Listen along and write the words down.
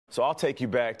So I'll take you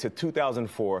back to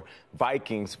 2004,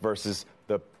 Vikings versus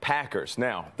the Packers.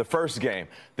 Now, the first game,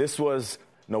 this was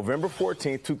November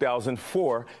 14th,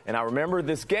 2004, and I remember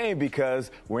this game because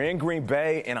we're in Green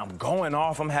Bay, and I'm going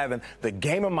off. I'm having the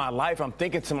game of my life. I'm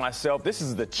thinking to myself, this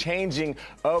is the changing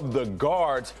of the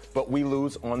guards, but we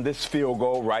lose on this field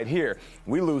goal right here.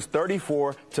 We lose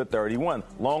 34-31.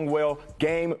 Longwell,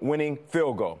 game-winning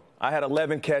field goal. I had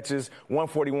 11 catches,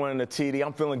 141 in the TD.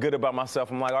 I'm feeling good about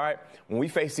myself. I'm like, all right, when we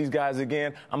face these guys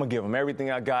again, I'm going to give them everything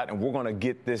I got, and we're going to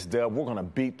get this dub. We're going to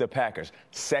beat the Packers.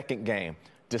 Second game,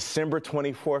 December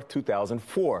 24th,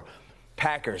 2004.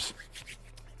 Packers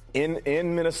in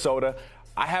Minnesota.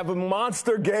 I have a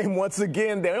monster game once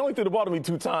again. They only threw the ball to me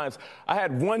 2 times. I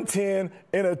had 110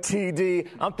 in a TD.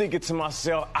 I'm thinking to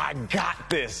myself, I got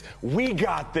this. We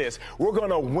got this. We're going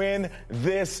to win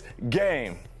this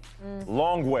game.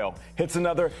 Longwell hits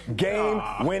another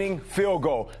game-winning field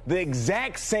goal. The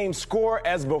exact same score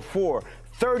as before,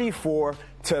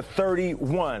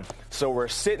 34-31. So we're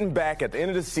sitting back at the end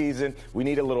of the season. We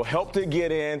need a little help to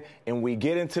get in, and we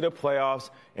get into the playoffs,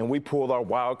 and we pulled our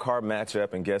wild card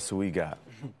matchup, and guess who we got?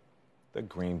 The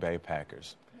Green Bay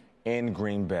Packers in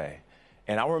Green Bay.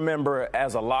 And I remember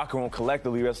as a locker room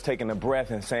collectively us taking a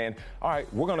breath and saying, all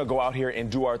right, we're going to go out here and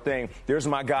do our thing. There's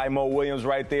my guy, Mo Williams,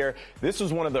 right there. This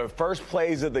was one of the first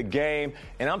plays of the game.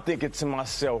 And I'm thinking to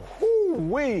myself,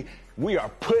 we are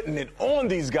putting it on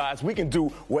these guys. We can do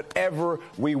whatever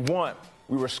we want.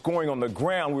 We were scoring on the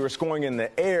ground. We were scoring in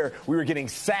the air. We were getting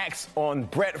sacks on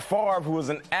Brett Favre, who was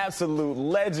an absolute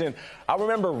legend. I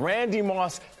remember Randy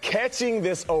Moss catching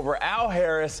this over Al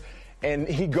Harris. And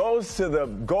he goes to the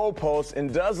goalpost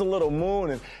and does a little moon.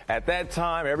 And at that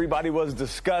time, everybody was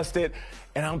disgusted.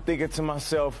 And I'm thinking to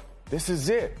myself, this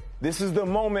is it. This is the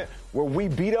moment where we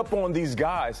beat up on these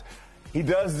guys. He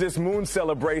does this moon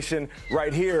celebration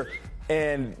right here.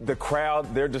 And the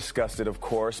crowd, they're disgusted, of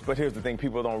course. But here's the thing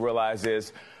people don't realize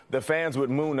is the fans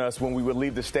would moon us when we would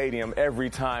leave the stadium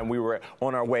every time we were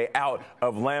on our way out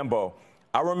of Lambeau.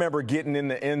 I remember getting in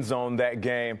the end zone that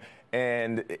game.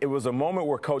 And it was a moment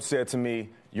where Coach said to me,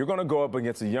 you're going to go up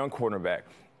against a young quarterback,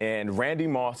 and Randy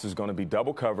Moss is going to be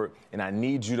double covered, and I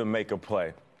need you to make a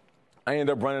play. I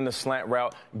ended up running the slant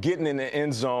route, getting in the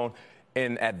end zone,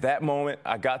 and at that moment,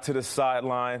 I got to the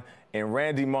sideline, and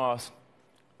Randy Moss,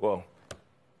 well,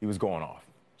 he was going off.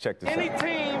 Check this out. Any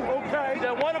team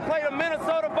that want to play the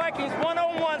Minnesota Vikings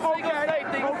one-on-one single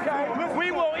safety,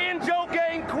 we will end your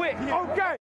game quick.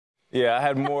 Okay. Yeah, I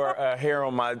had more hair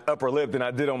on my upper lip than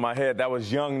I did on my head. That was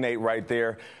young Nate right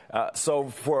there. So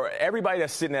for everybody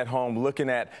that's sitting at home looking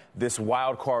at this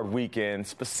wild card weekend,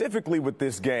 specifically with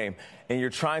this game, and you're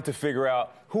trying to figure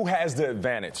out who has the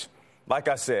advantage. Like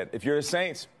I said, if you're the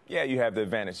Saints, yeah, you have the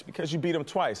advantage because you beat them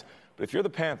twice. But if you're the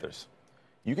Panthers,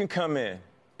 you can come in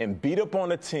and beat up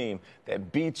on a team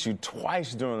that beats you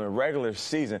twice during the regular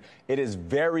season. It is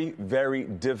very, very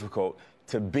difficult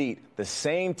to beat the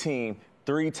same team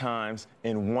 3 times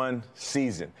in one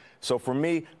season. So for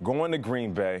me, going to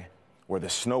Green Bay, where the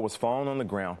snow was falling on the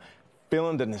ground,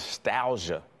 feeling the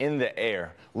nostalgia in the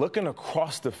air, looking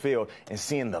across the field and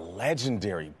seeing the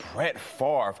legendary Brett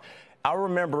Favre. I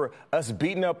remember us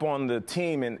beating up on the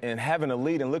team and having a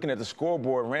lead and looking at the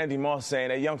scoreboard, Randy Moss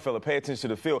saying, hey, young fella, pay attention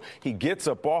to the field. He gets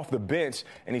up off the bench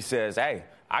and he says, hey,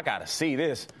 I got to see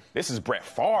this. This is Brett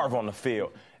Favre on the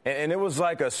field. And it was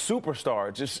like a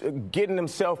superstar just getting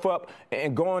himself up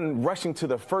and rushing to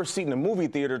the first seat in the movie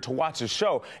theater to watch a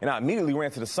show. And I immediately ran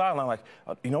to the sideline like,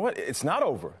 you know what? It's not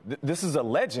over. This is a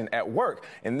legend at work.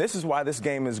 And this is why this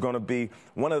game is going to be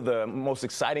one of the most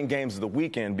exciting games of the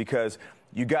weekend because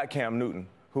you got Cam Newton,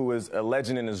 who is a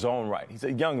legend in his own right. He's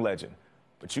a young legend.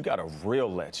 But you got a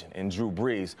real legend in Drew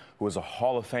Brees, who is a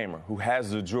Hall of Famer, who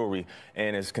has the jewelry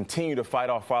and has continued to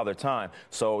fight off Father Time.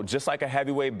 So just like a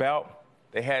heavyweight bout,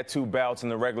 they had 2 bouts in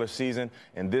the regular season,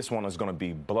 and this one is going to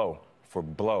be blow for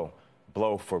blow,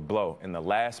 blow for blow. And the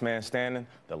last man standing,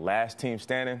 the last team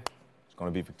standing, is going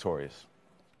to be victorious.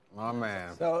 My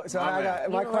man. So I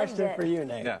got my question for you,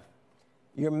 Nate. Yeah.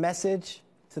 Your message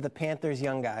to the Panthers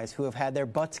young guys who have had their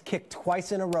butts kicked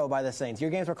twice in a row by the Saints.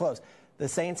 Your games were close. The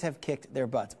Saints have kicked their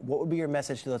butts. What would be your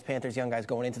message to those Panthers young guys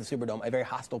going into the Superdome, a very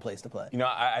hostile place to play? You know,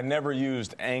 I never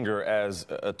used anger as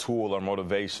a tool or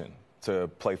motivation to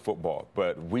play football,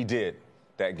 but we did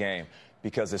that game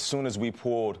because as soon as we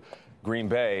pulled Green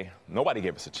Bay, nobody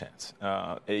gave us a chance.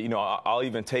 You know, I'll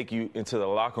even take you into the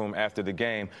locker room after the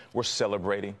game. We're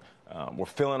celebrating. We're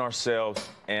feeling ourselves,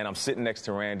 and I'm sitting next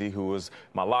to Randy, who was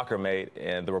my locker mate,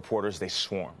 and the reporters, they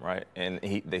swarm, right? And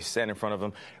they stand in front of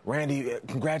him. Randy,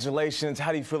 congratulations.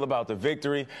 How do you feel about the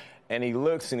victory? And he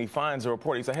looks and he finds a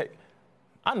reporter. He's like, hey,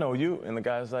 I know you. And the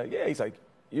guy's like, yeah. He's like,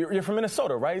 you're from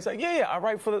Minnesota, right? He's like, yeah, I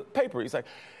write for the paper. He's like,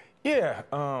 yeah,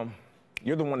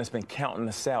 you're the one that's been counting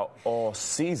us out all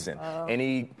season. And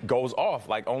he goes off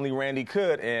like only Randy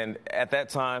could. And at that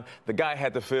time, the guy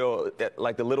had to feel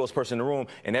like the littlest person in the room,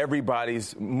 and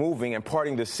everybody's moving and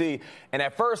parting to see. And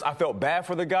at first, I felt bad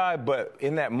for the guy, but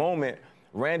in that moment,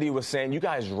 Randy was saying, you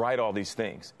guys write all these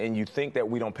things, and you think that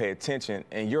we don't pay attention,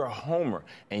 and you're a homer,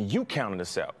 and you counted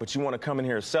us out, but you want to come in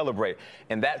here and celebrate.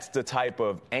 And that's the type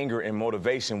of anger and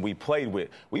motivation we played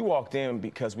with. We walked in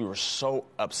because we were so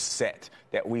upset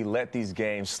that we let these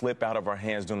games slip out of our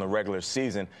hands during the regular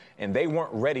season, and they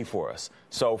weren't ready for us.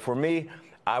 So for me,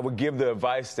 I would give the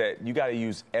advice that you got to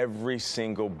use every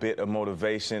single bit of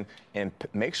motivation and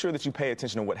make sure that you pay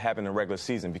attention to what happened in the regular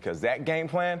season, because that game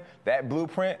plan, that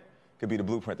blueprint, could be the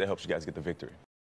blueprint that helps you guys get the victory.